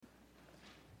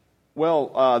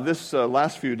This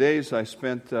last few days I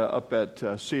spent up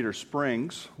at Cedar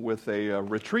Springs with a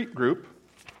retreat group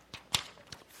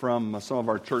from some of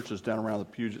our churches down around the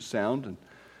Puget Sound, and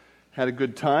had a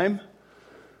good time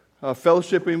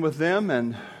fellowshipping with them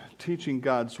and teaching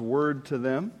God's Word to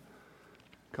them.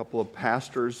 A couple of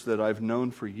pastors that I've known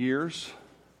for years.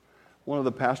 One of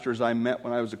the pastors I met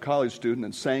when I was a college student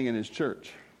and sang in his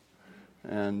church.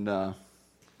 And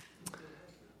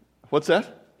what's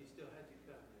that?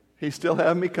 He still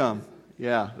had me come.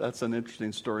 Yeah, that's an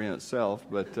interesting story in itself.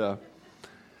 But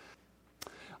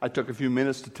I took a few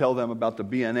minutes to tell them about the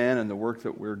BNN and the work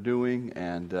that we're doing,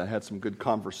 and had some good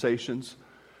conversations.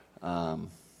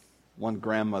 One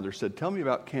grandmother said, "Tell me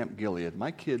about Camp Gilead.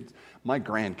 My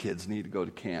grandkids need to go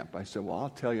to camp." I said, "Well, I'll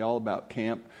tell you all about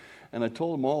camp." And I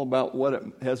told them all about what it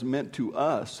has meant to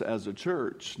us as a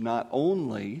church, not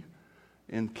only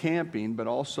in camping, but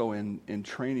also in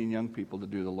training young people to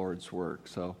do the Lord's work.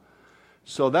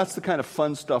 So that's the kind of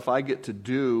fun stuff I get to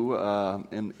do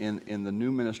in the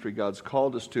new ministry God's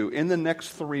called us to. In the next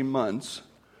 3 months,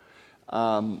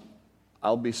 I'll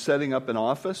be setting up an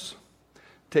office,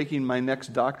 taking my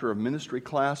next Doctor of Ministry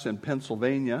class in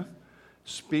Pennsylvania,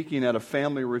 speaking at a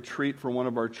family retreat for one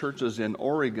of our churches in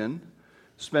Oregon,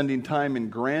 spending time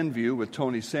in Grandview with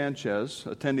Tony Sanchez,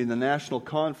 attending the national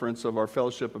conference of our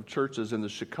Fellowship of Churches in the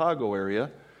Chicago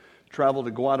area, travel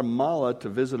to Guatemala to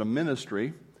visit a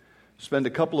ministry, spend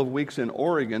a couple of weeks in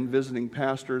Oregon visiting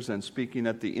pastors and speaking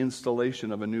at the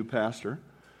installation of a new pastor.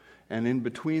 And in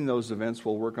between those events,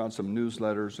 we'll work on some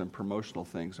newsletters and promotional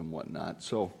things and whatnot.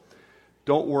 So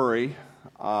don't worry,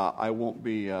 I won't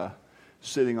be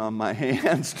sitting on my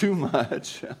hands too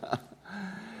much.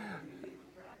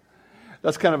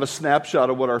 That's kind of a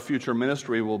snapshot of what our future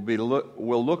ministry will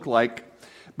look like.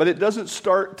 But it doesn't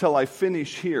start till I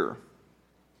finish here.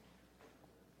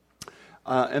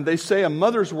 And they say a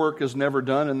mother's work is never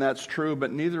done, and that's true,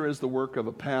 but neither is the work of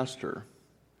a pastor.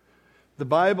 The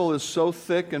Bible is so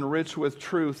thick and rich with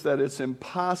truth that it's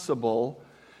impossible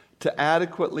to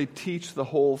adequately teach the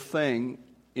whole thing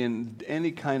in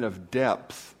any kind of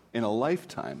depth in a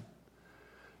lifetime.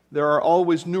 There are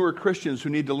always newer Christians who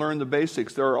need to learn the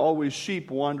basics. There are always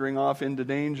sheep wandering off into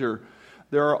danger.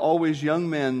 There are always young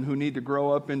men who need to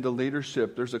grow up into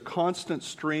leadership. There's a constant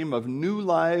stream of new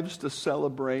lives to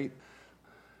celebrate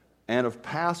and of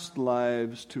past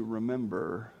lives to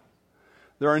remember.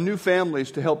 There are new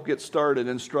families to help get started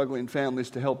and struggling families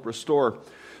to help restore.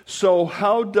 So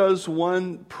how does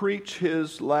one preach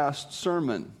his last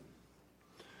sermon?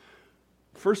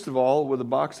 First of all, with a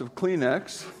box of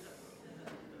Kleenex,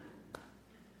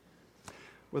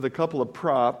 with a couple of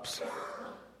props.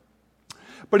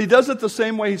 But he does it the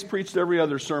same way he's preached every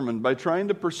other sermon, by trying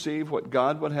to perceive what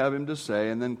God would have him to say,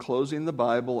 and then closing the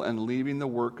Bible and leaving the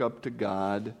work up to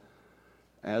God,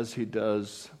 as he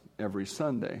does every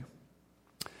Sunday.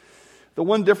 The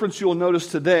one difference you'll notice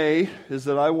today is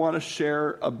that I want to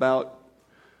share about,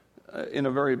 in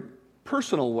a very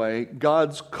personal way,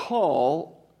 God's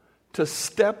call to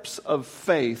steps of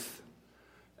faith,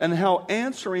 and how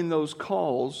answering those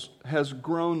calls has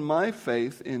grown my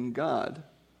faith in God.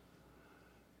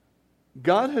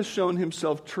 God has shown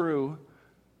himself true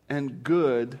and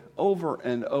good over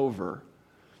and over.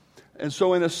 And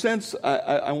so in a sense,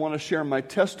 I want to share my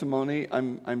testimony.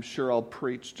 I'm sure I'll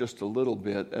preach just a little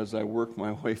bit as I work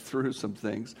my way through some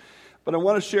things. But I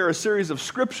want to share a series of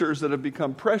scriptures that have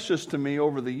become precious to me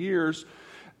over the years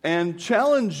and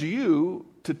challenge you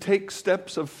to take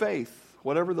steps of faith,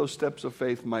 whatever those steps of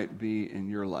faith might be in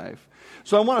your life.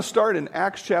 So I want to start in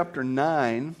Acts chapter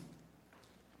 9.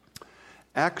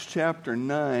 Acts chapter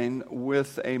 9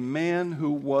 with a man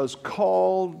who was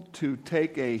called to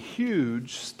take a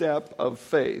huge step of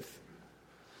faith.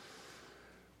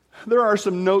 There are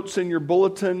some notes in your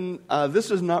bulletin.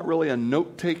 This is not really a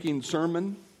note-taking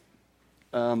sermon.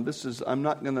 There's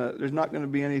not going to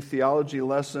be any theology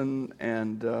lesson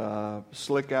and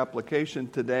slick application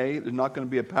today. There's not going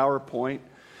to be a PowerPoint.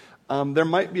 There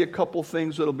might be a couple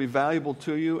things that will be valuable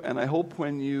to you, and I hope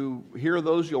when you hear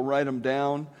those, you'll write them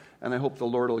down, and I hope the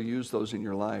Lord will use those in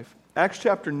your life. Acts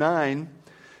chapter 9,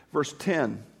 verse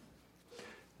 10.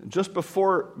 Just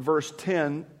before verse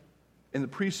 10, in the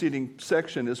preceding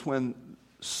section, is when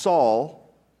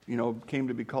Saul, came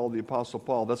to be called the Apostle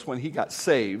Paul. That's when he got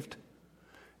saved.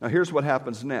 Now here's what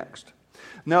happens next.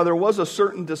 Now there was a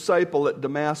certain disciple at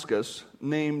Damascus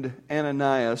named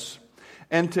Ananias,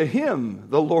 and to him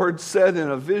the Lord said in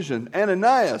a vision,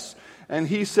 "Ananias." And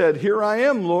he said, "Here I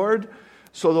am, Lord."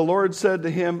 So the Lord said to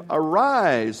him,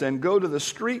 "Arise and go to the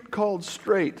street called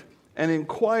Straight, and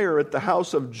inquire at the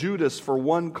house of Judas for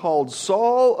one called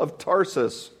Saul of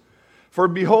Tarsus. For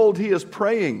behold, he is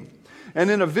praying." And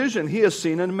in a vision he has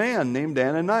seen a man named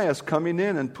Ananias coming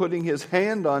in and putting his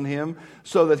hand on him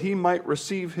so that he might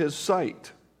receive his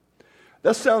sight.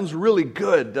 That sounds really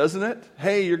good, doesn't it?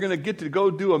 Hey, you're going to get to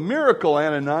go do a miracle,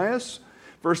 Ananias.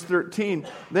 Verse 13,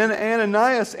 then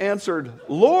Ananias answered,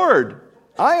 Lord,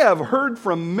 I have heard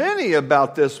from many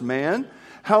about this man,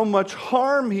 how much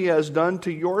harm he has done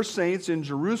to your saints in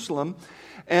Jerusalem.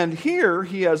 And here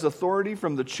he has authority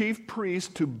from the chief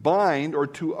priest to bind or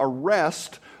to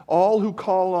arrest all who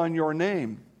call on your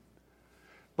name.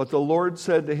 But the Lord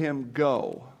said to him,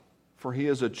 go, for he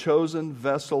is a chosen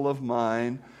vessel of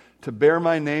mine to bear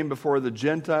my name before the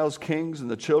Gentiles, kings, and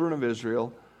the children of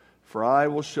Israel, for I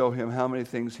will show him how many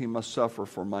things he must suffer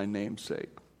for my name's sake.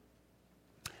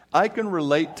 I can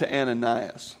relate to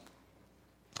Ananias.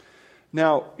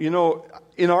 Now,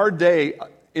 in our day,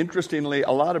 interestingly,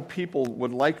 a lot of people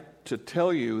would like to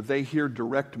tell you they hear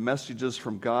direct messages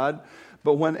from God.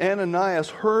 But when Ananias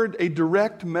heard a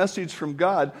direct message from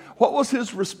God, what was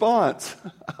his response?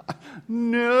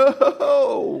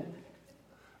 No.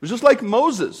 It was just like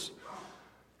Moses.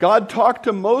 God talked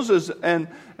to Moses, and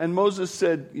Moses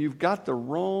said, you've got the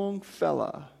wrong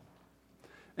fella.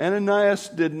 Ananias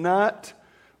did not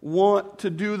want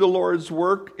to do the Lord's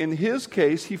work. In his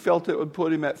case, he felt it would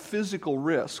put him at physical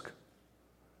risk.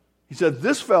 He said,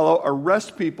 this fellow arrests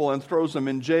people and throws them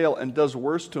in jail and does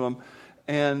worse to them.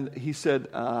 And he said,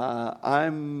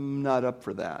 I'm not up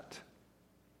for that.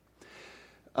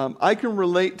 I can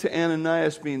relate to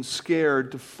Ananias being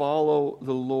scared to follow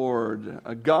the Lord.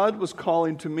 God was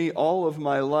calling to me all of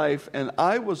my life, and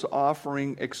I was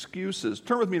offering excuses.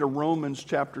 Turn with me to Romans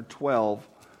chapter 12.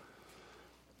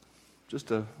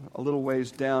 Just a little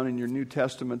ways down in your New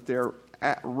Testament there.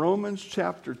 At Romans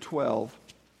chapter 12.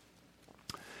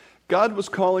 God was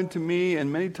calling to me,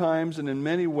 and many times and in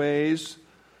many ways.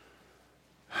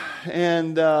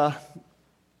 And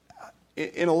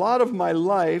in a lot of my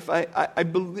life, I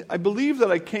believe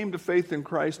that I came to faith in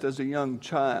Christ as a young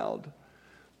child,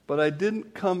 but I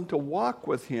didn't come to walk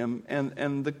with Him,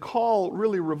 and the call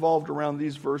really revolved around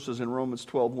these verses in Romans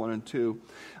 12, 1 and 2.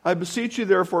 I beseech you,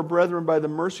 therefore, brethren, by the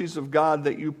mercies of God,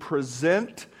 that you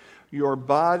present your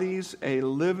bodies a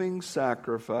living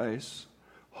sacrifice,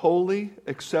 holy,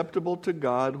 acceptable to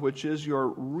God, which is your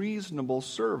reasonable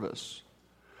service.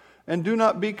 And do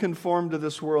not be conformed to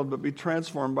this world, but be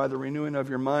transformed by the renewing of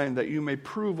your mind, that you may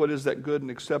prove what is that good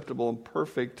and acceptable and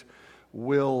perfect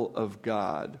will of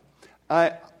God.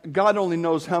 God only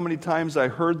knows how many times I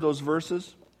heard those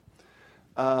verses.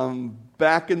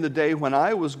 Back in the day when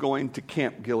I was going to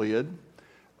Camp Gilead,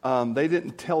 they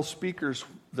didn't tell speakers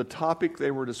the topic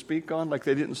they were to speak on. Like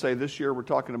they didn't say, this year we're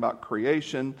talking about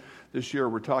creation, this year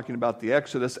we're talking about the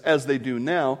Exodus, as they do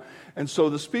now. And so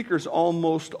the speakers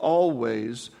almost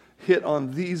always hit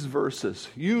on these verses.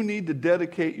 You need to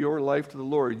dedicate your life to the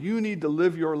Lord. You need to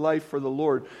live your life for the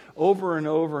Lord over and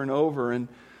over and over.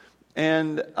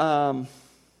 And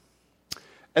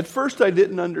at first I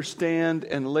didn't understand,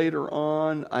 and later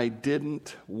on I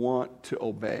didn't want to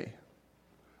obey.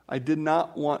 I did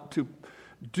not want to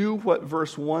do what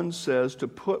verse 1 says, to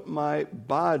put my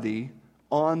body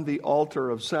on the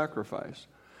altar of sacrifice.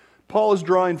 Paul is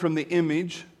drawing from the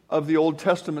image of the Old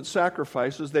Testament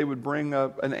sacrifices. They would bring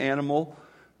up an animal.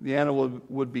 The animal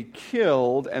would be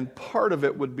killed, and part of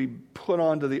it would be put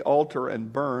onto the altar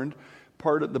and burned.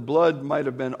 Part of the blood might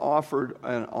have been offered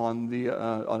on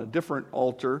a different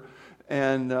altar,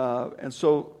 and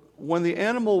so when the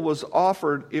animal was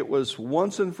offered, it was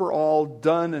once and for all,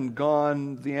 done and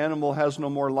gone. The animal has no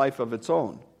more life of its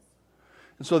own.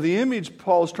 And so the image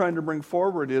Paul is trying to bring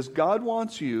forward is God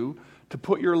wants you to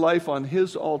put your life on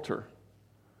His altar.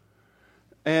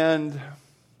 And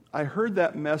I heard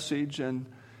that message, and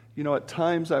at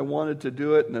times I wanted to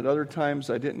do it, and at other times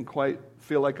I didn't quite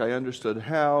feel like I understood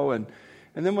how. And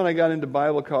then when I got into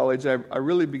Bible college, I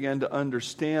really began to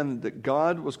understand that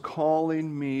God was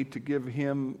calling me to give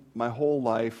Him my whole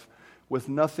life with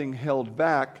nothing held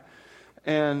back.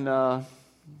 And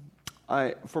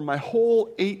for my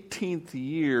whole 18th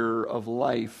year of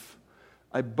life,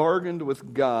 I bargained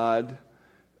with God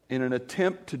in an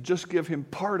attempt to just give Him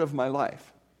part of my life.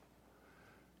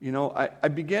 I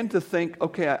began to think,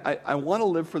 okay, I want to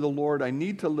live for the Lord. I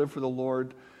need to live for the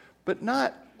Lord, but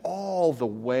not all the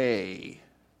way.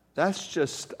 That's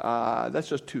just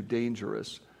too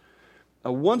dangerous.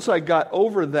 Once I got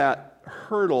over that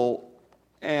hurdle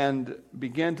and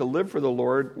began to live for the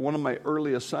Lord, one of my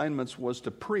early assignments was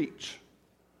to preach.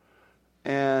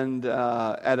 And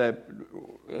at a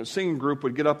singing group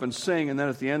would get up and sing, and then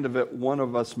at the end of it, one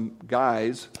of us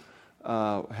guys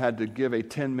had to give a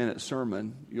 10-minute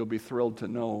sermon. You'll be thrilled to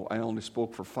know I only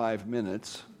spoke for 5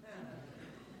 minutes.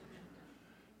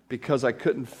 because I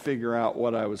couldn't figure out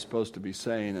what I was supposed to be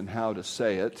saying and how to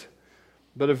say it.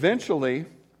 But eventually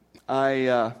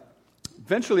I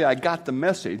got the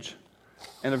message,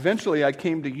 and eventually I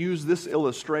came to use this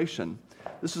illustration.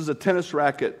 This is a tennis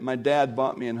racket my dad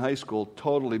bought me in high school.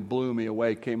 Totally blew me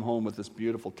away. Came home with this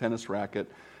beautiful tennis racket.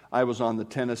 I was on the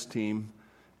tennis team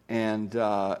and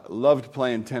loved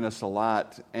playing tennis a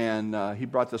lot. And he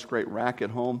brought this great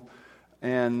racket home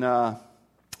and,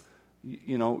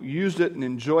 used it and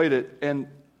enjoyed it. And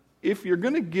if you're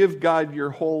going to give God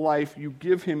your whole life, you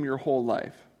give Him your whole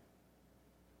life.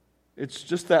 It's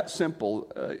just that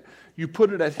simple. You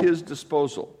put it at His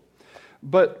disposal.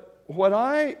 But what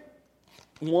I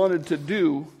wanted to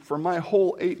do for my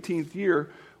whole 18th year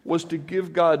was to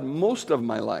give God most of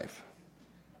my life.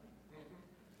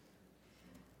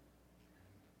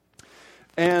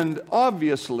 And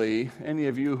obviously, any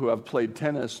of you who have played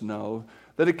tennis know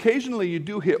that occasionally you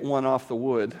do hit one off the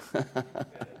wood.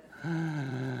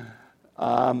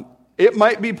 It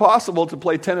might be possible to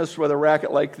play tennis with a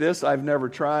racket like this. I've never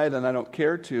tried, and I don't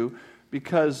care to,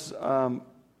 because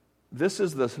this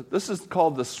is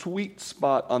called the sweet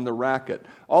spot on the racket.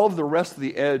 All of the rest of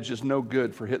the edge is no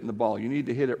good for hitting the ball. You need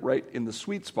to hit it right in the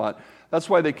sweet spot. That's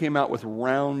why they came out with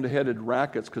round-headed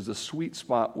rackets, because the sweet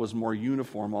spot was more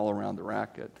uniform all around the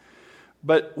racket.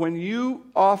 But when you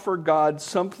offer God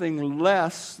something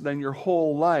less than your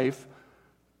whole life,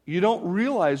 you don't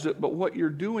realize it, but what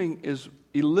you're doing is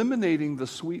eliminating the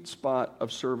sweet spot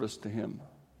of service to Him.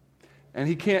 And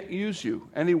He can't use you,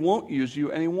 and He won't use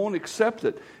you, and He won't accept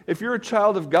it. If you're a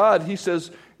child of God, He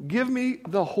says, give me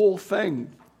the whole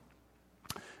thing.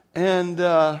 And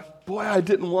boy, I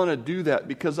didn't want to do that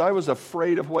because I was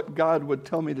afraid of what God would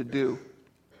tell me to do.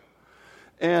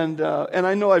 And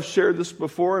I know I've shared this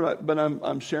before, but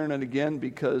I'm sharing it again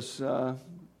because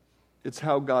it's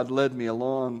how God led me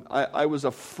along. I was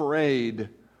afraid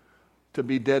to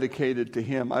be dedicated to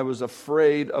Him. I was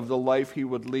afraid of the life He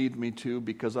would lead me to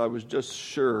because I was just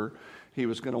sure He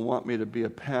was going to want me to be a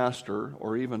pastor,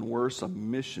 or even worse, a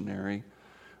missionary.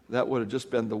 That would have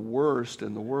just been the worst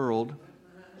in the world.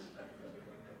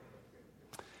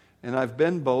 And I've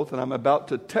been both, and I'm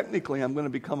going to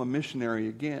become a missionary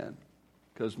again,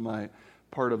 because my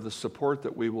part of the support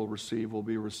that we will receive will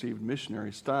be received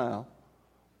missionary style.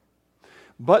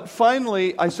 But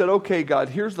finally, I said, okay, God,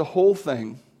 here's the whole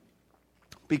thing.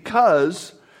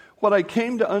 Because what I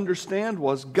came to understand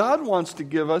was God wants to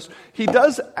give us, He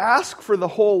does ask for the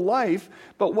whole life,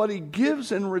 but what He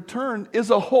gives in return is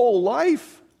a whole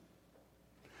life.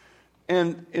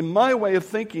 And in my way of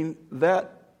thinking,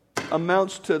 that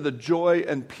amounts to the joy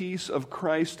and peace of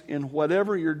Christ in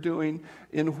whatever you're doing,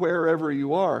 in wherever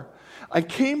you are. I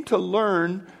came to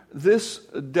learn this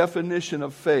definition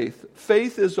of faith.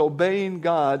 Faith is obeying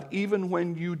God even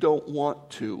when you don't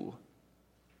want to.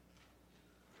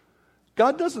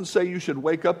 God doesn't say you should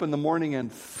wake up in the morning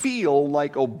and feel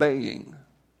like obeying.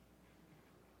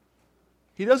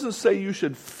 He doesn't say you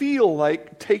should feel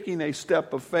like taking a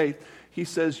step of faith. He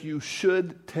says you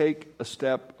should take a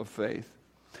step of faith.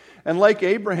 And like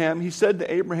Abraham, He said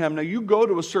to Abraham, now you go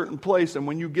to a certain place, and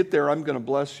when you get there, I'm going to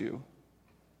bless you.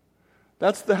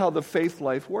 That's how the faith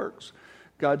life works.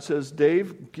 God says,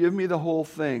 Dave, give me the whole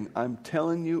thing. I'm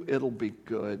telling you, it'll be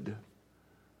good.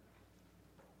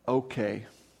 Okay.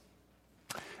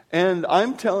 And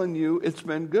I'm telling you, it's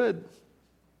been good.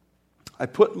 I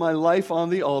put my life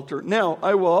on the altar. Now,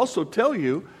 I will also tell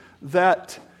you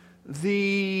that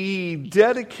the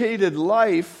dedicated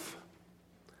life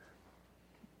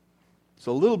is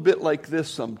a little bit like this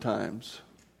sometimes.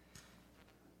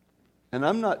 And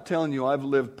I'm not telling you I've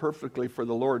lived perfectly for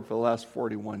the Lord for the last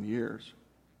 41 years.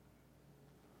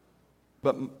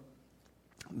 But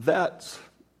that's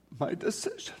my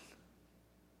decision.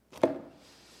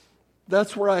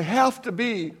 That's where I have to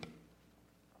be.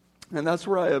 And that's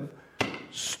where I have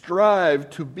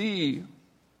strived to be.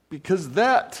 Because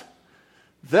that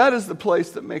is the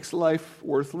place that makes life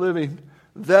worth living.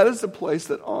 That is the place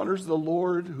that honors the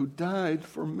Lord who died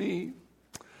for me.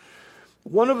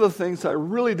 One of the things I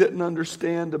really didn't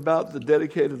understand about the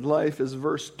dedicated life is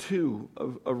verse 2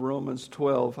 of Romans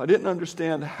 12. I didn't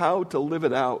understand how to live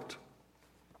it out.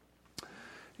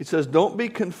 It says, don't be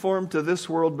conformed to this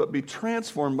world, but be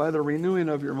transformed by the renewing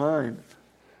of your mind.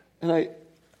 And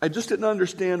I just didn't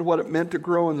understand what it meant to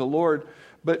grow in the Lord.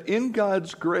 But in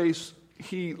God's grace,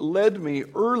 He led me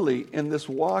early in this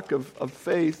walk of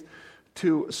faith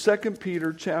to 2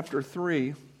 Peter chapter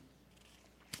 3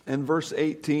 and verse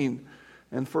 18.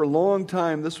 And for a long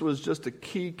time, this was just a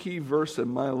key verse in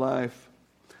my life.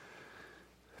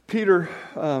 Peter,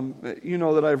 you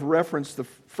know that I've referenced the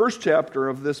first chapter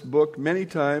of this book many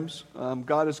times.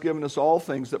 God has given us all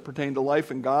things that pertain to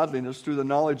life and godliness through the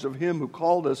knowledge of Him who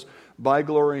called us by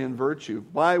glory and virtue,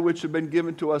 by which have been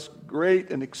given to us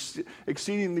great and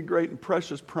exceedingly great and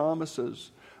precious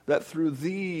promises, that through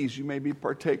these you may be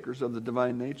partakers of the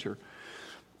divine nature.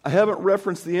 I haven't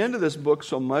referenced the end of this book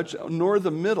so much, nor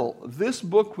the middle. This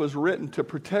book was written to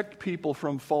protect people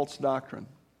from false doctrine.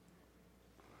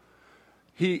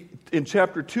 In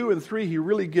chapter 2 and 3, he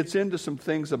really gets into some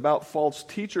things about false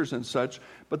teachers and such,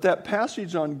 but that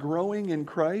passage on growing in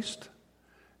Christ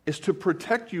is to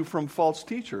protect you from false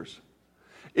teachers.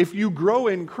 If you grow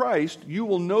in Christ, you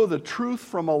will know the truth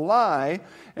from a lie,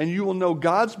 and you will know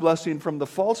God's blessing from the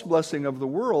false blessing of the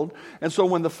world. And so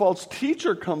when the false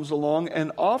teacher comes along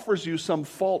and offers you some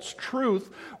false truth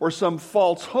or some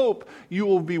false hope, you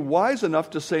will be wise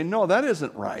enough to say, no, that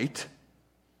isn't right.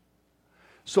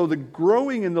 So the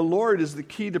growing in the Lord is the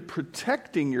key to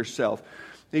protecting yourself.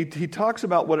 He talks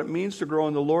about what it means to grow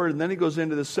in the Lord, and then he goes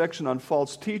into this section on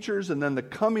false teachers and then the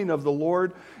coming of the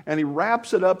Lord, and he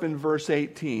wraps it up in verse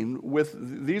 18 with,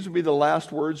 these would be the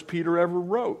last words Peter ever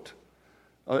wrote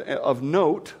of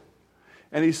note.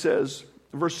 And he says,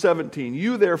 verse 17,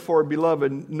 "You therefore,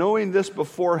 beloved, knowing this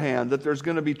beforehand, that there's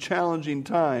going to be challenging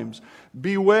times,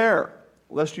 beware,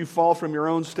 lest you fall from your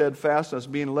own steadfastness,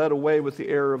 being led away with the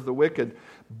error of the wicked.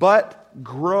 But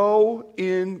grow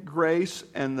in grace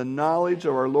and the knowledge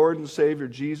of our Lord and Savior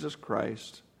Jesus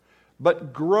Christ."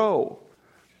 But grow.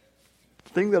 The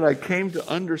thing that I came to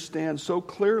understand so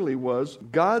clearly was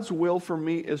God's will for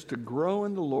me is to grow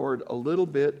in the Lord a little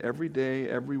bit every day,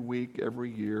 every week,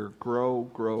 every year. Grow,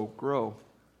 grow, grow.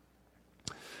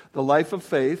 The life of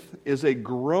faith is a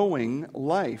growing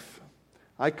life.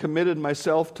 I committed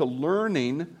myself to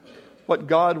learning what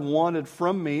God wanted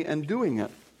from me and doing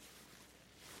it.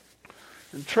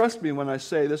 And trust me when I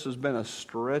say this has been a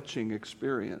stretching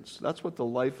experience. That's what the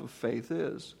life of faith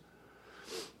is.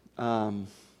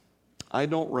 I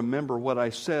don't remember what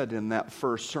I said in that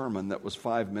first sermon that was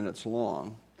 5 minutes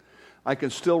long. I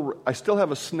still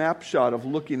have a snapshot of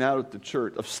looking out at the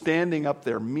church, of standing up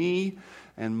there, me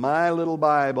and my little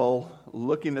Bible,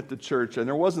 looking at the church. And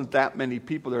there wasn't that many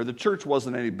people there. The church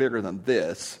wasn't any bigger than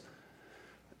this.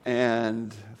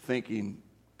 And thinking,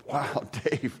 wow,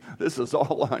 Dave, this is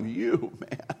all on you,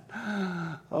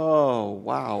 man. Oh,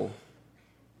 wow.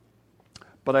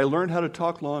 But I learned how to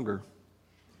talk longer.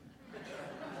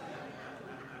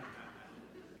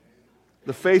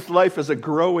 The faith life is a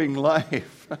growing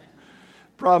life.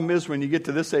 Problem is, when you get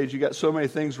to this age, you got so many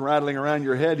things rattling around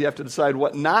your head, you have to decide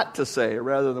what not to say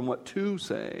rather than what to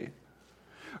say.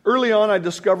 Early on, I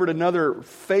discovered another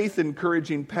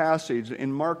faith-encouraging passage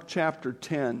in Mark chapter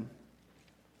 10.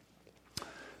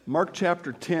 Mark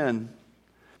chapter 10,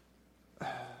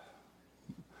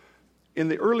 in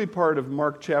the early part of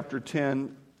Mark chapter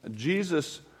 10,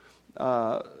 Jesus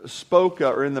spoke,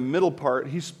 or in the middle part,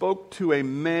 he spoke to a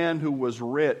man who was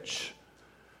rich.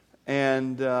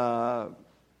 And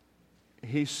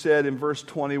he said in verse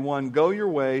 21, "Go your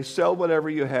way, sell whatever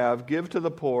you have, give to the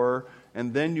poor,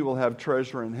 and then you will have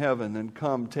treasure in heaven. And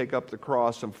come, take up the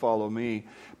cross and follow me."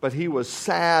 But he was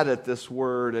sad at this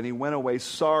word, and he went away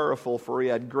sorrowful, for he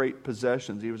had great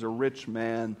possessions. He was a rich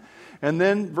man. And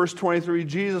then, verse 23,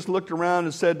 Jesus looked around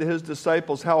and said to his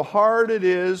disciples, "How hard it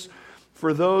is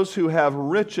for those who have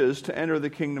riches to enter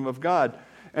the kingdom of God."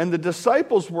 And the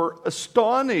disciples were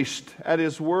astonished at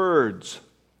his words.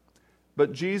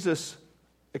 But Jesus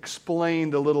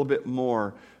explained a little bit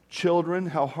more. "Children,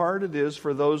 how hard it is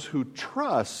for those who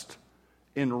trust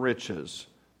in riches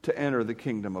to enter the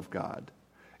kingdom of God.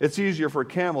 It's easier for a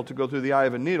camel to go through the eye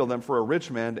of a needle than for a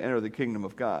rich man to enter the kingdom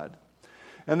of God."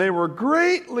 And they were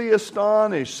greatly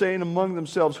astonished, saying among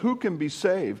themselves, "Who can be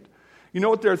saved?" You know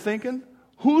what they're thinking?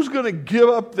 Who's going to give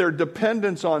up their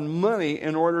dependence on money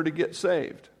in order to get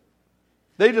saved?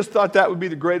 They just thought that would be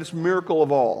the greatest miracle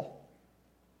of all.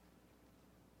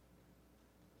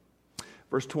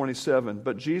 Verse 27,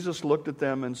 "But Jesus looked at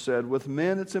them and said, 'With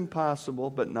men it's impossible,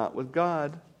 but not with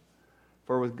God.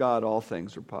 For with God all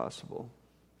things are possible.'"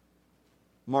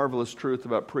 Marvelous truth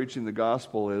about preaching the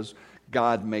gospel is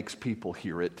God makes people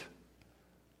hear it.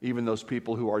 Even those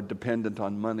people who are dependent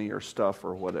on money or stuff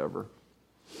or whatever.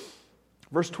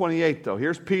 Verse 28, though,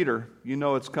 here's Peter. You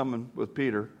know it's coming with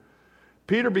Peter.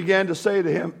 Peter began to say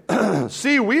to him,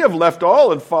 "See, we have left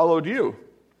all and followed you."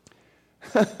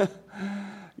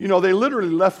 You know, they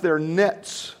literally left their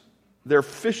nets, their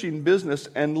fishing business,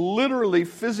 and literally,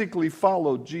 physically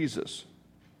followed Jesus.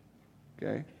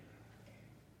 Okay?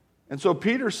 And so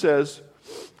Peter says,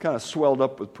 kind of swelled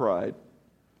up with pride,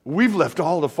 "We've left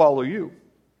all to follow you."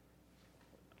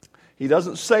 He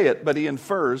doesn't say it, but he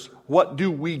infers, what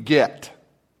do we get?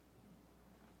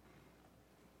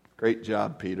 Great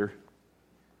job, Peter.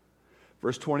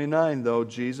 Verse 29, though,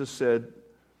 Jesus said,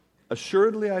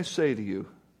 assuredly I say to you,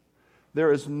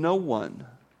 there is no one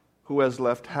who has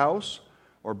left house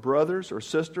or brothers or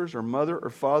sisters or mother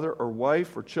or father or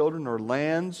wife or children or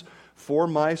lands for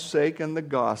my sake and the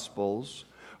gospel's,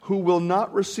 who will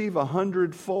not receive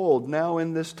 100-fold now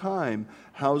in this time,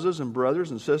 houses and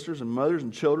brothers and sisters and mothers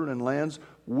and children and lands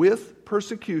with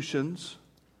persecutions,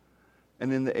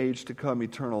 and in the age to come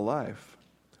eternal life.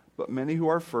 But many who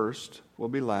are first will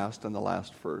be last, and the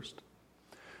last first.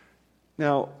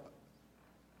 Now,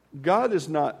 God is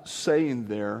not saying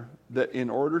there that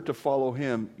in order to follow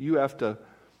Him, you have to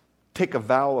take a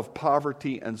vow of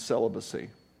poverty and celibacy.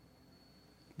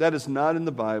 That is not in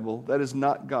the Bible. That is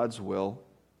not God's will.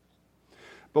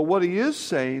 But what He is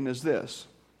saying is this.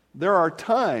 There are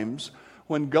times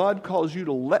when God calls you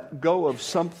to let go of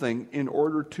something in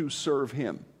order to serve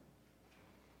Him.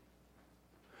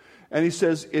 And He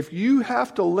says, if you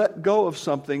have to let go of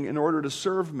something in order to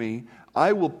serve me,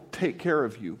 I will take care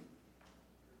of you.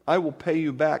 I will pay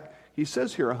you back. He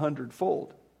says here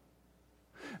 100-fold.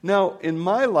 Now, in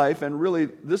my life, and really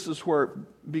this is where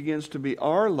it begins to be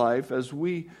our life, as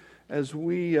we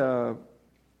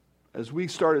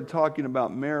started talking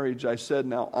about marriage, I said,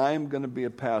 now I'm going to be a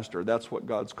pastor. That's what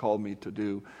God's called me to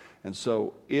do. And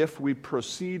so if we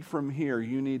proceed from here,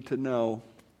 you need to know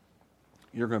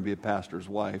you're going to be a pastor's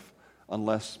wife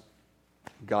unless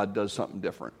God does something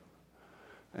different.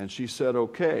 And she said,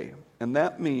 okay. And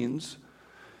that means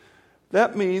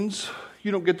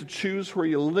you don't get to choose where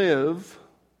you live.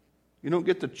 You don't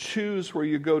get to choose where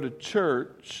you go to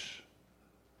church.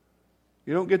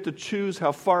 You don't get to choose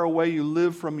how far away you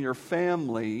live from your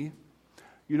family.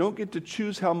 You don't get to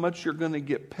choose how much you're going to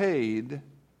get paid.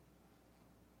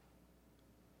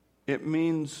 It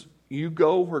means you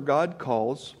go where God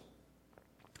calls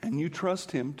and you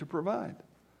trust Him to provide.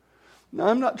 Now,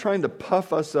 I'm not trying to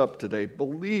puff us up today.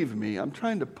 Believe me, I'm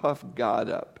trying to puff God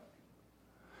up.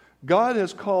 God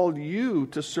has called you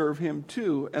to serve Him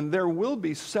too, and there will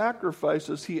be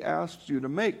sacrifices He asks you to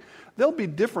make. They'll be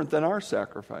different than our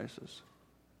sacrifices.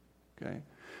 Okay?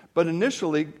 But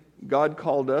initially, God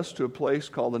called us to a place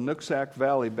called the Nooksack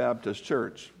Valley Baptist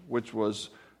Church, which was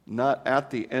not at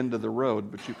the end of the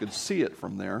road, but you could see it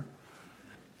from there,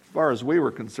 as far as we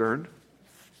were concerned.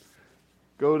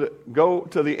 Go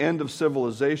to the end of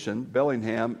civilization,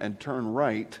 Bellingham, and turn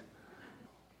right.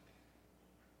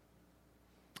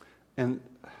 And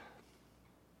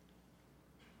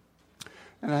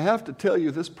I have to tell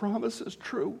you, this promise is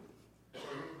true.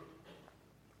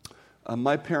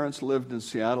 My parents lived in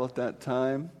Seattle at that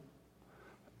time,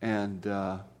 and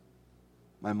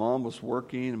my mom was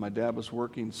working, and my dad was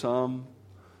working some.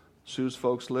 Sue's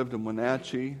folks lived in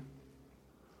Wenatchee,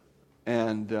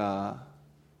 and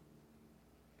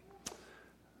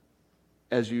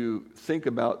as you think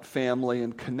about family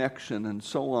and connection and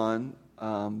so on,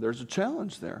 there's a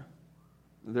challenge there.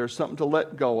 There's something to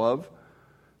let go of,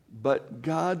 but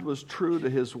God was true to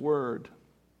His word.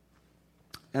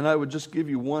 And I would just give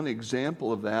you one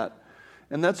example of that,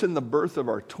 and that's in the birth of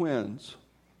our twins.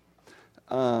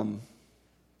 I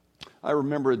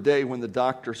remember a day when the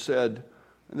doctor said,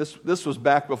 and this was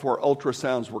back before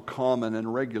ultrasounds were common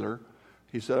and regular.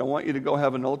 He said, I want you to go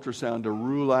have an ultrasound to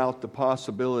rule out the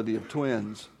possibility of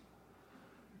twins.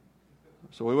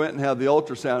 So we went and had the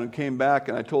ultrasound and came back,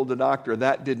 and I told the doctor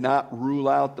that did not rule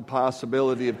out the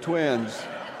possibility of twins.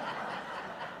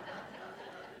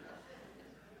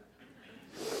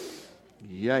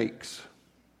 Yikes.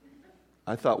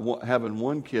 I thought having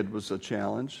one kid was a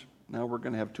challenge. Now we're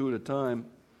going to have two at a time.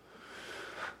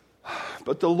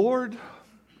 But the Lord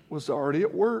was already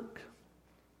at work,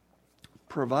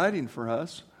 providing for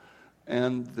us.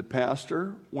 And the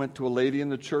pastor went to a lady in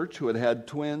the church who had had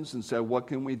twins and said, what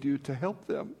can we do to help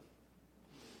them?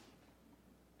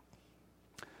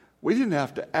 We didn't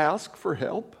have to ask for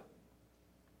help.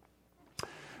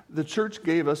 The church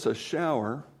gave us a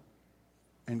shower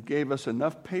and gave us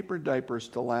enough paper diapers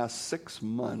to last 6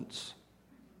 months.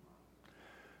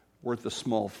 Worth a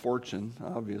small fortune,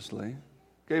 obviously.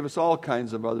 Gave us all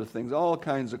kinds of other things, all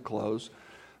kinds of clothes.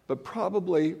 But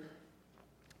probably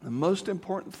the most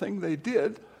important thing they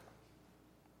did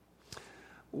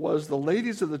was the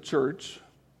ladies of the church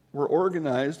were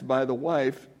organized by the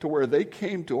wife to where they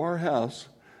came to our house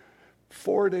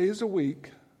 4 days a week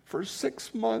for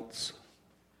 6 months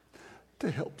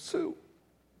to help Sue.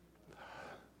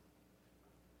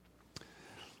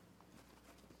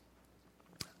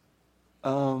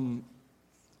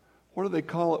 What do they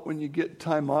call it when you get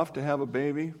time off to have a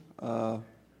baby?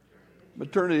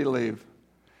 Maternity leave.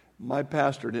 My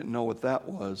pastor didn't know what that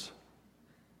was.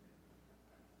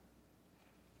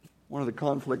 One of the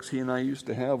conflicts he and I used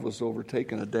to have was over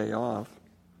taking a day off,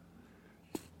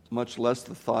 much less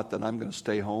the thought that I'm going to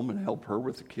stay home and help her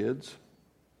with the kids.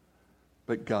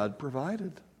 But God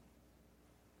provided.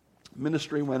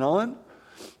 Ministry went on,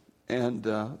 and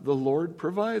the Lord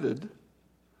provided.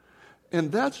 And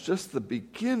that's just the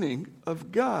beginning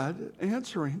of God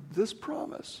answering this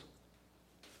promise.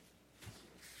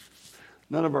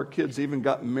 None of our kids even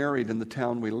got married in the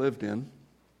town we lived in,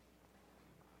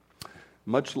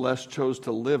 much less chose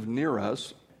to live near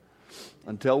us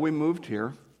until we moved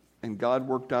here, and God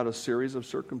worked out a series of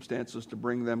circumstances to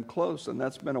bring them close, and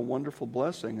that's been a wonderful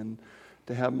blessing, and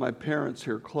to have my parents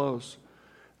here close.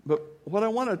 But what I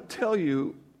want to tell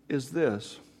you is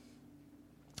this.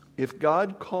 If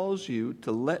God calls you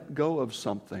to let go of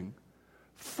something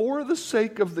for the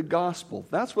sake of the gospel,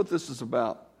 that's what this is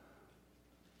about.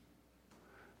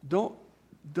 Don't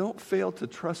fail to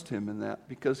trust Him in that,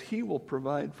 because He will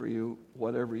provide for you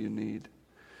whatever you need.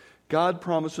 God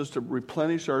promises to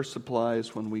replenish our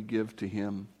supplies when we give to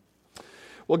Him.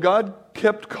 Well, God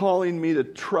kept calling me to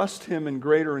trust Him in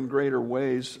greater and greater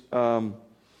ways. The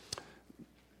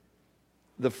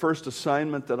first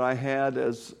assignment that I had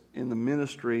as in the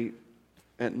ministry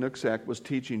at Nooksack was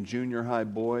teaching junior high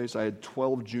boys. I had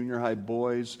 12 junior high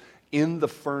boys in the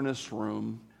furnace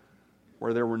room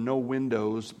where there were no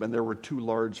windows, but there were 2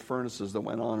 large furnaces that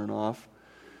went on and off.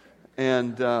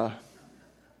 And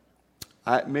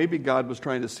maybe God was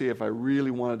trying to see if I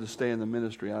really wanted to stay in the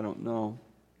ministry. I don't know.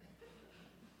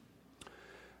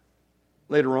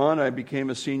 Later on, I became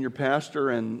a senior pastor,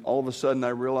 and all of a sudden I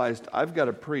realized I've got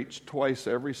to preach twice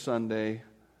every Sunday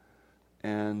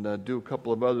and do a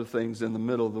couple of other things in the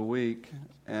middle of the week.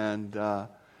 And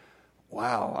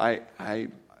wow, I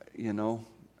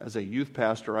as a youth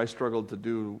pastor, I struggled to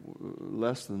do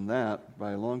less than that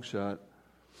by a long shot.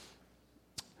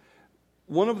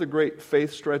 One of the great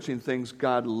faith-stretching things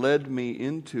God led me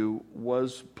into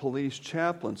was police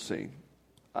chaplaincy.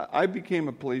 I became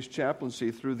a police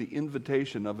chaplaincy through the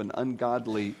invitation of an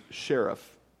ungodly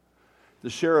sheriff.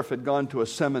 The sheriff had gone to a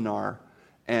seminar,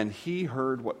 and he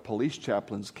heard what police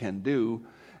chaplains can do,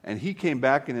 and he came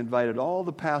back and invited all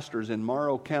the pastors in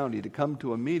Morrow County to come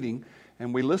to a meeting,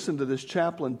 and we listened to this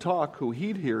chaplain talk who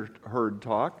he'd heard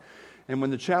talk. And when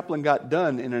the chaplain got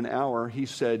done in an hour, he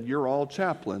said, "You're all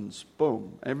chaplains."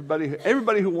 Boom.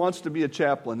 Everybody who wants to be a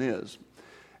chaplain is.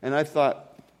 And I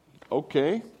thought,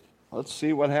 okay, let's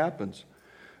see what happens.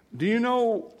 Do you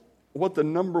know what the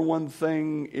number one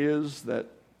thing is that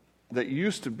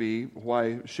used to be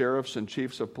why sheriffs and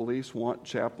chiefs of police want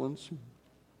chaplains?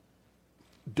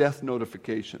 Death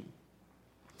notification.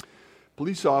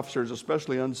 Police officers,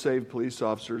 especially unsaved police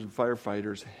officers and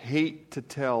firefighters, hate to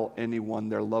tell anyone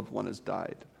their loved one has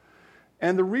died.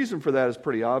 And the reason for that is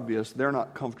pretty obvious. They're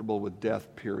not comfortable with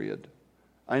death, period.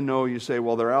 I know you say,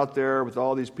 well, they're out there with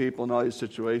all these people and all these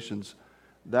situations.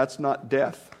 That's not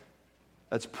death.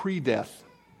 That's pre-death.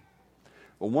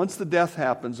 But once the death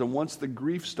happens and once the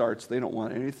grief starts, they don't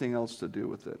want anything else to do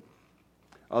with it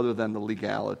other than the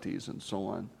legalities and so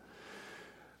on.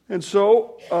 And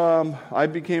so I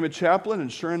became a chaplain, and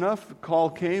sure enough, the call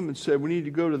came and said, we need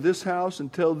to go to this house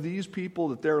and tell these people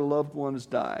that their loved one has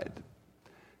died.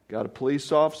 Got a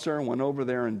police officer and went over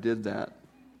there and did that.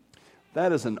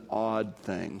 That is an odd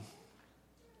thing.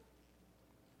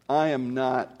 I am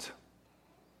not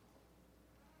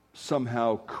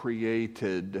somehow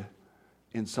created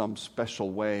in some special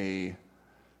way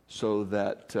so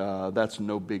that that's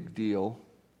no big deal.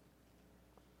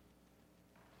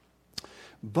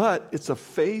 But it's a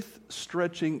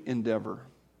faith-stretching endeavor.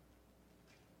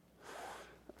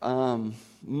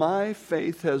 My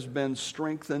faith has been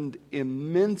strengthened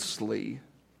immensely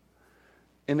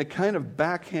in a kind of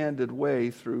backhanded way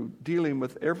through dealing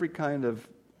with every kind of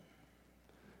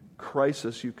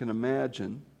crisis you can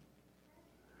imagine.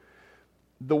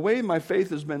 The way my faith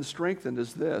has been strengthened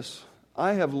is this.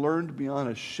 I have learned beyond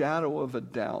a shadow of a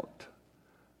doubt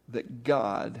that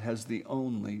God has the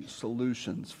only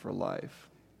solutions for life.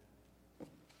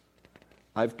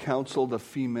 I've counseled a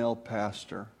female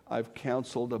pastor. I've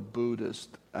counseled a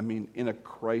Buddhist, in a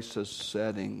crisis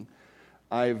setting.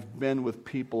 I've been with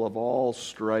people of all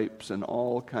stripes and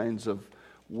all kinds of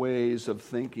ways of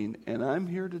thinking. And I'm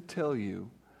here to tell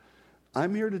you,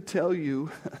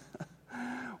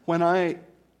 when I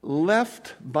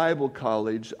left Bible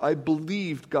college, I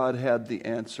believed God had the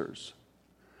answers.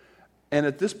 And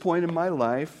at this point in my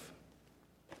life,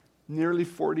 nearly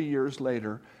 40 years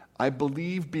later, I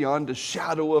believe beyond a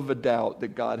shadow of a doubt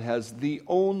that God has the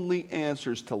only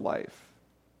answers to life.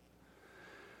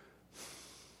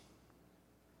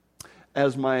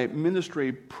 As my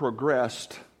ministry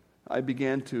progressed, I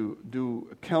began to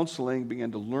do counseling,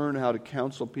 began to learn how to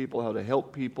counsel people, how to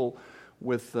help people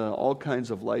with all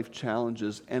kinds of life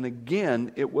challenges. And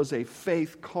again, it was a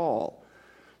faith call.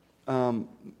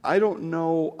 I don't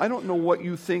know what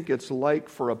you think it's like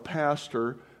for a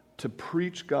pastor to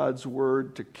preach God's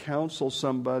word, to counsel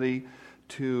somebody,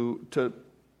 to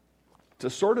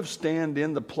sort of stand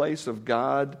in the place of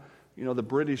God. You know, the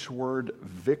British word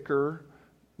vicar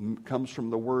comes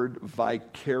from the word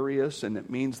vicarious, and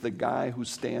it means the guy who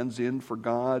stands in for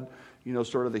God, you know,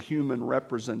 sort of the human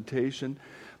representation.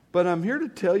 But I'm here to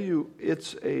tell you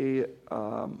it's a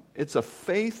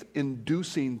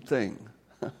faith-inducing thing.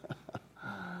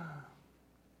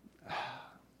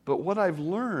 But what I've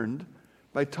learned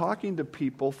by talking to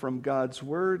people from God's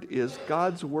Word is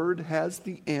God's Word has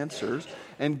the answers,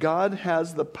 and God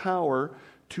has the power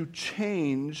to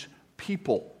change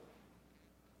people.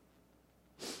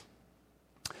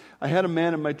 I had a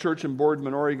man in my church in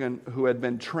Boardman, Oregon, who had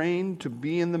been trained to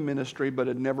be in the ministry but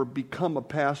had never become a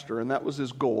pastor, and that was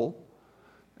his goal.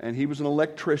 And he was an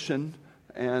electrician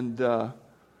and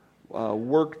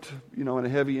worked, you know, in a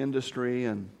heavy industry,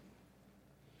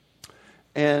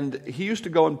 and he used to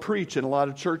go and preach in a lot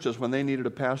of churches when they needed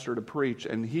a pastor to preach.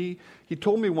 And he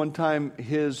told me one time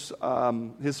his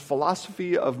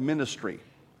philosophy of ministry.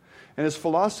 And his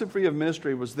philosophy of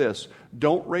ministry was this: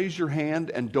 don't raise your hand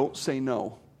and don't say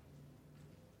no.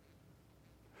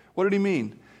 What did he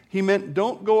mean? He meant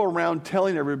don't go around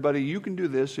telling everybody you can do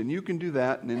this and you can do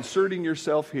that and inserting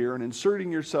yourself here and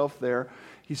inserting yourself there.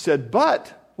 He said,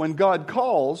 but when God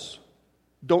calls,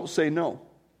 don't say no.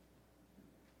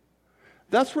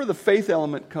 That's where the faith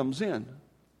element comes in.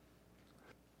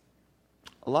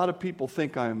 A lot of people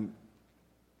think not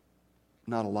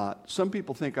a lot. Some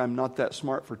people think I'm not that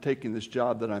smart for taking this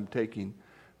job that I'm taking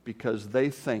because they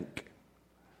think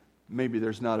maybe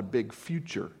there's not a big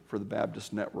future for the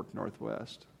Baptist Network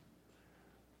Northwest.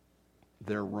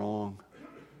 They're wrong.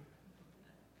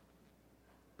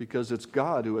 Because it's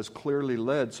God who has clearly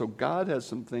led, so God has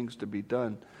some things to be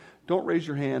done. Don't raise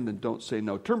your hand and don't say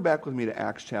no. Turn back with me to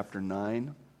Acts chapter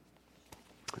 9,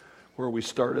 where we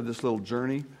started this little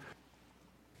journey.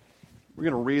 We're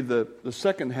going to read the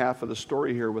second half of the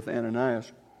story here with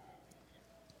Ananias.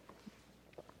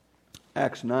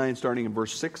 Acts 9, starting in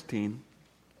verse 16.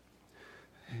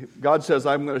 God says,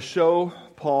 I'm going to show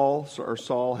Paul or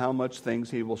Saul how much things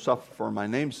he will suffer for my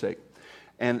name's sake.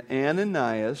 And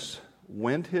Ananias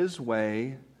went his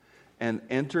way and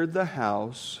entered the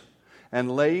house,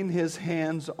 and laying his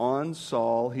hands on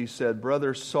Saul, he said,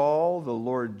 Brother Saul, the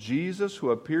Lord Jesus,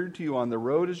 who appeared to you on the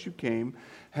road as you came,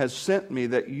 has sent me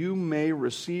that you may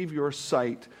receive your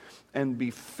sight and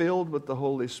be filled with the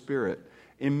Holy Spirit.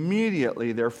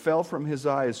 Immediately there fell from his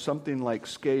eyes something like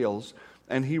scales,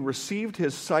 and he received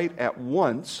his sight at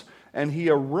once, and he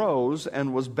arose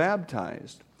and was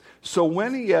baptized. So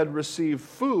when he had received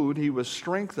food, he was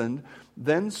strengthened.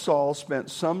 Then Saul spent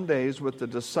some days with the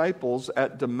disciples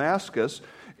at Damascus.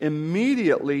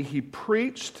 Immediately he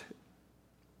preached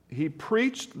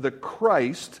the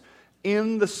Christ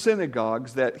in the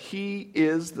synagogues, that he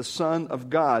is the Son of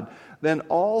God. Then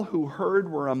all who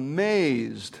heard were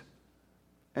amazed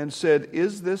and said,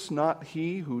 Is this not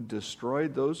he who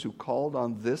destroyed those who called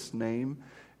on this name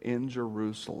in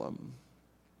Jerusalem?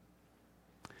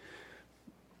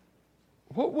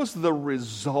 What was the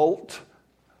result?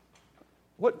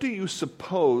 What do you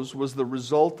suppose was the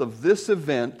result of this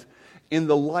event in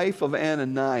the life of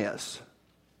Ananias?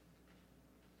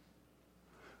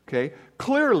 Okay,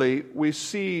 clearly we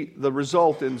see the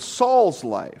result in Saul's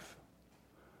life.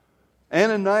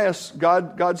 Ananias,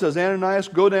 God says, Ananias,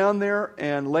 go down there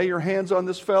and lay your hands on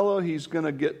this fellow. He's going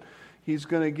to get his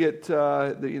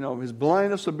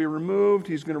blindness will be removed.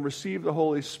 He's going to receive the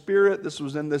Holy Spirit. This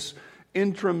was in this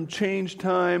interim change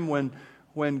time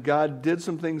when God did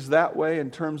some things that way in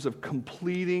terms of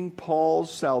completing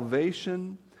Paul's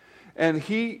salvation. And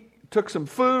he took some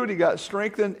food, he got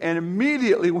strengthened, and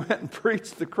immediately went and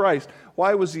preached the Christ.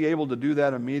 Why was he able to do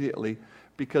that immediately?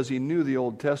 Because he knew the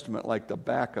Old Testament like the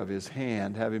back of his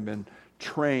hand, having been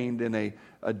trained in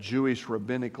a Jewish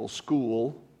rabbinical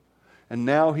school. And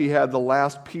now he had the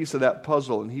last piece of that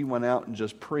puzzle, and he went out and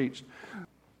just preached.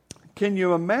 Can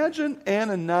you imagine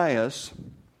Ananias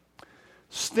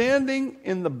standing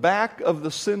in the back of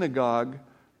the synagogue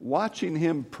watching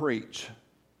him preach?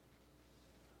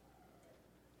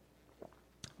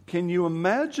 Can you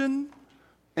imagine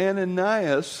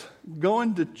Ananias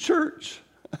going to church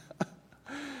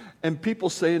and people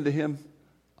saying to him,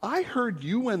 I heard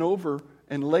you went over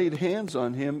and laid hands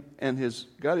on him and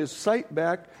got his sight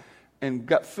back, and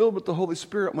got filled with the Holy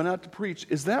Spirit, went out to preach.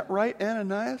 Is that right,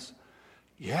 Ananias?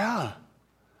 Yeah.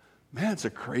 Man, it's the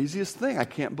craziest thing. I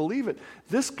can't believe it.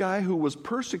 This guy who was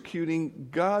persecuting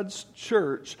God's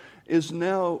church is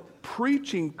now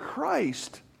preaching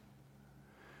Christ.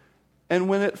 And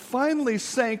when it finally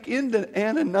sank into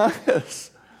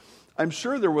Ananias, I'm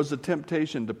sure there was a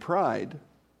temptation to pride.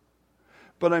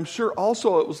 But I'm sure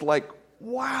also it was like,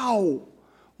 wow,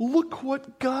 look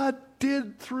what God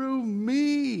did through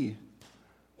me.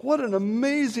 What an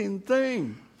amazing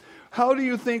thing. How do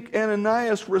you think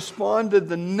Ananias responded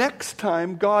the next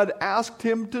time God asked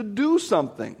him to do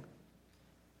something?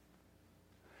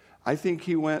 I think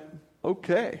he went,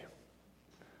 okay,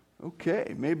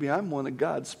 maybe I'm one of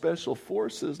God's special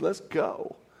forces. Let's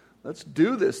go. Let's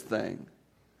do this thing.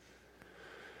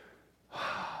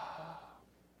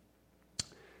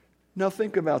 Now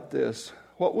think about this.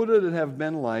 What would it have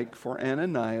been like for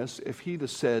Ananias if he'd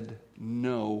have said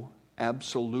no,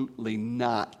 absolutely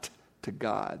not to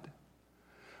God?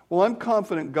 Well, I'm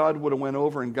confident God would have went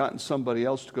over and gotten somebody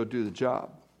else to go do the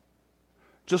job.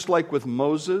 Just like with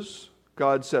Moses,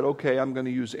 God said, okay, I'm going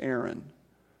to use Aaron.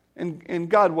 And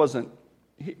God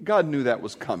knew that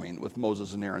was coming with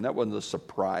Moses and Aaron. That wasn't a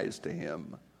surprise to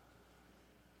him.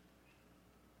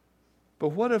 But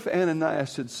what if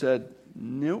Ananias had said,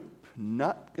 nope,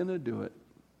 not going to do it?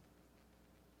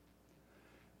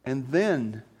 And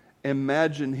then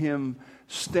imagine him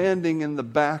standing in the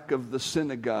back of the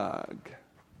synagogue.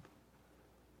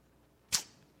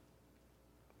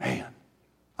 Man,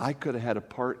 I could have had a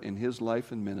part in his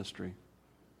life and ministry.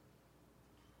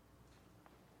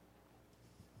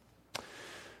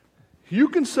 You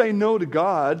can say no to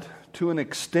God to an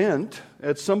extent.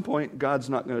 At some point, God's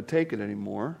not going to take it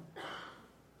anymore.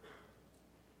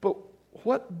 But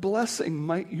what blessing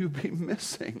might you be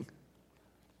missing?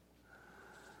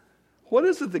 What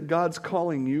is it that God's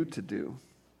calling you to do?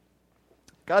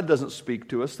 God doesn't speak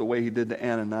to us the way he did to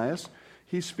Ananias.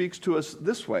 He speaks to us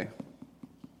this way.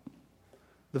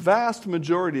 The vast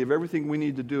majority of everything we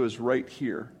need to do is right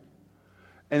here.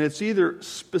 And it's either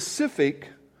specific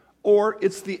or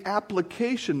it's the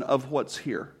application of what's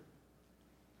here.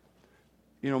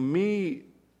 You know, me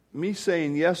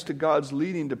saying yes to God's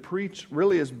leading to preach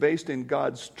really is based in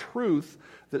God's truth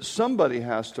that somebody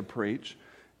has to preach,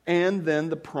 and then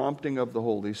the prompting of the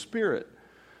Holy Spirit.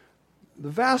 The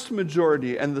vast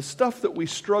majority and the stuff that we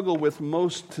struggle with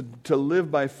most to live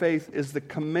by faith is the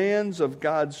commands of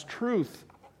God's truth.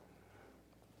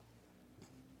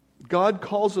 God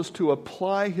calls us to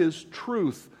apply his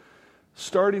truth,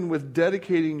 starting with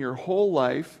dedicating your whole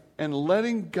life and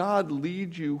letting God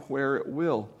lead you where it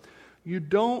will. You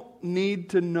don't need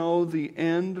to know the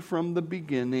end from the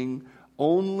beginning,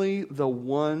 only the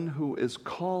one who is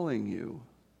calling you.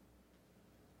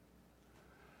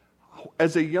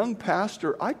 As a young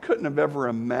pastor, I couldn't have ever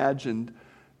imagined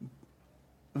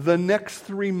the next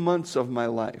 3 months of my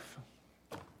life.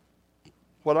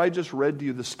 What I just read to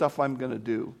you, the stuff I'm going to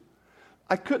do.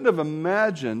 I couldn't have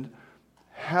imagined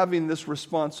having this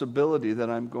responsibility that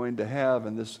I'm going to have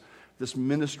and this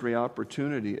ministry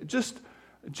opportunity. It'd just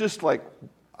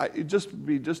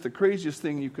be the craziest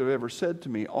thing you could have ever said to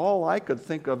me. All I could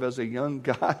think of as a young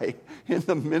guy in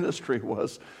the ministry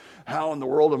was, how in the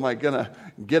world am I going to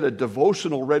get a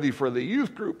devotional ready for the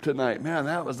youth group tonight? Man,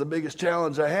 that was the biggest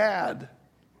challenge I had.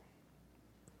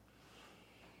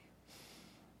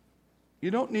 You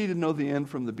don't need to know the end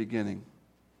from the beginning.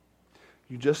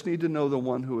 You just need to know the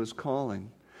one who is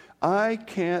calling. I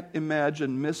can't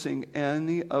imagine missing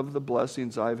any of the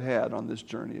blessings I've had on this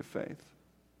journey of faith.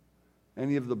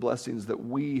 Any of the blessings that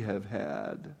we have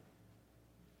had.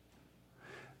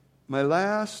 My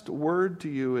last word to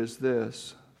you is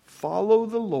this. Follow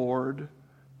the Lord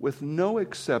with no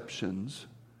exceptions,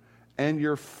 and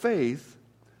your faith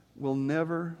will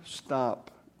never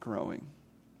stop growing.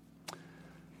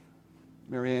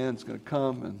 Mary Ann's going to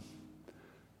come, and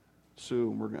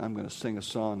Sue, I'm going to sing a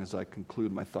song as I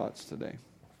conclude my thoughts today.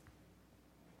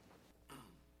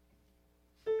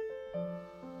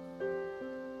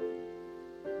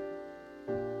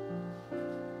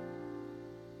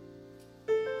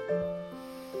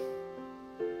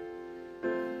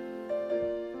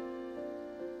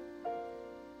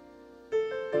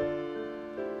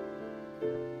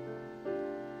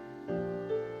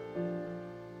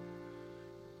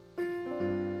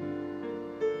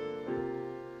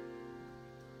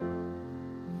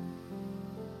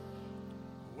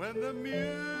 When the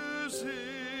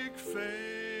music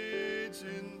fades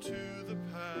into the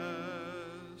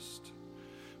past,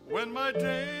 when my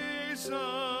days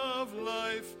of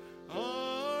life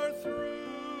are through,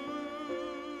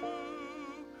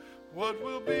 what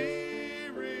will be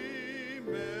remembered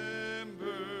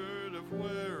remembered of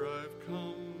where I've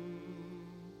come,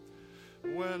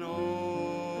 when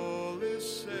all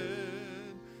is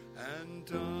said and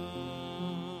done,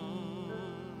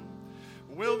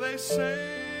 will they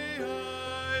say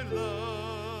I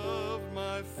love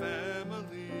my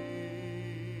family,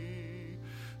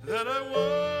 that I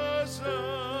was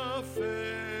a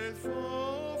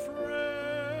faithful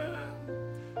friend,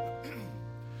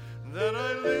 that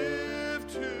I live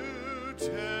to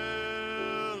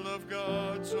tell of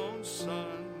God's own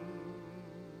Son,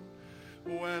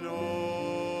 when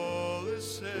all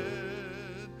is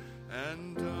said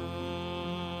and done.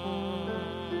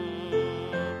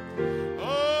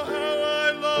 Oh, how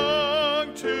I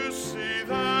long to see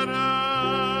that hour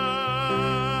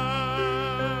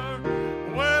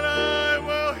when I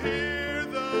will hear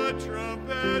the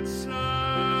trumpet sound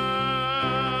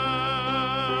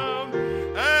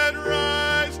and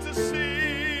rise to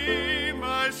see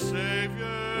my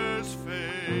Savior's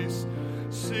face,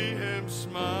 see him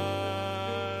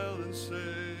smile and say,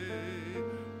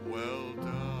 well done.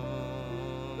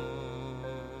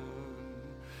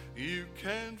 You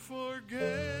can't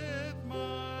forget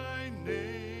my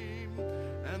name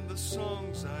and the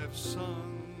songs I've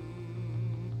sung,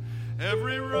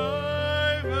 every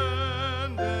rhyme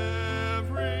and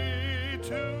every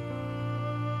tune,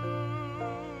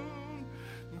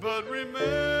 but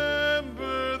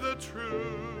remember the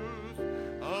truth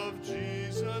of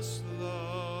Jesus'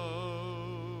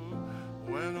 love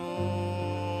when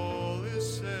all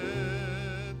is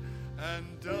said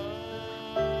and done,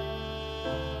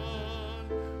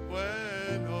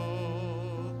 when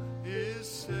all is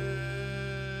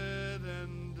said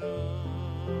and done.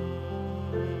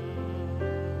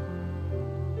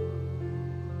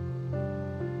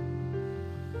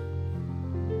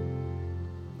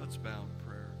 Let's bow in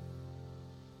prayer.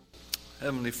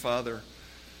 Heavenly Father,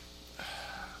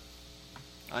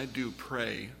 I do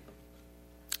pray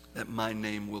that my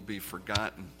name will be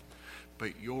forgotten,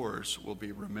 but yours will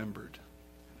be remembered.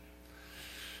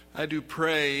 I do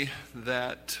pray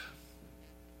that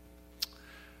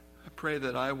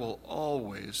I will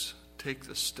always take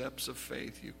the steps of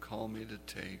faith you call me to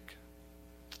take.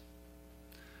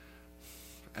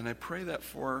 And I pray that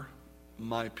for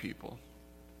my people,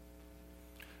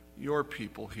 your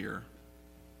people here.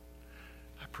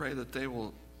 I pray that they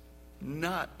will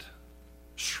not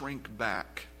shrink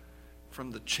back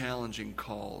from the challenging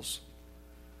calls,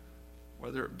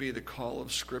 whether it be the call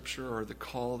of Scripture or the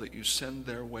call that you send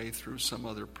their way through some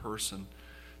other person,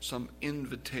 some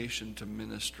invitation to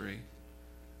ministry.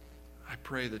 I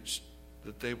pray that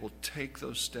they will take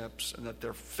those steps and that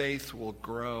their faith will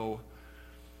grow.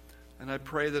 And I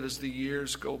pray that as the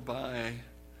years go by,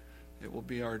 it will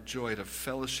be our joy to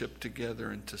fellowship together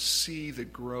and to see the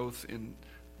growth in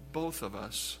both of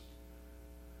us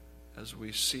as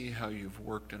we see how you've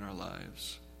worked in our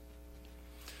lives.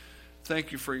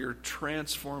 Thank you for your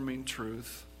transforming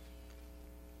truth.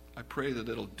 I pray that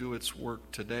it'll do its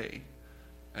work today,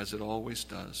 as it always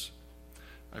does.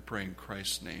 I pray in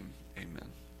Christ's name, amen.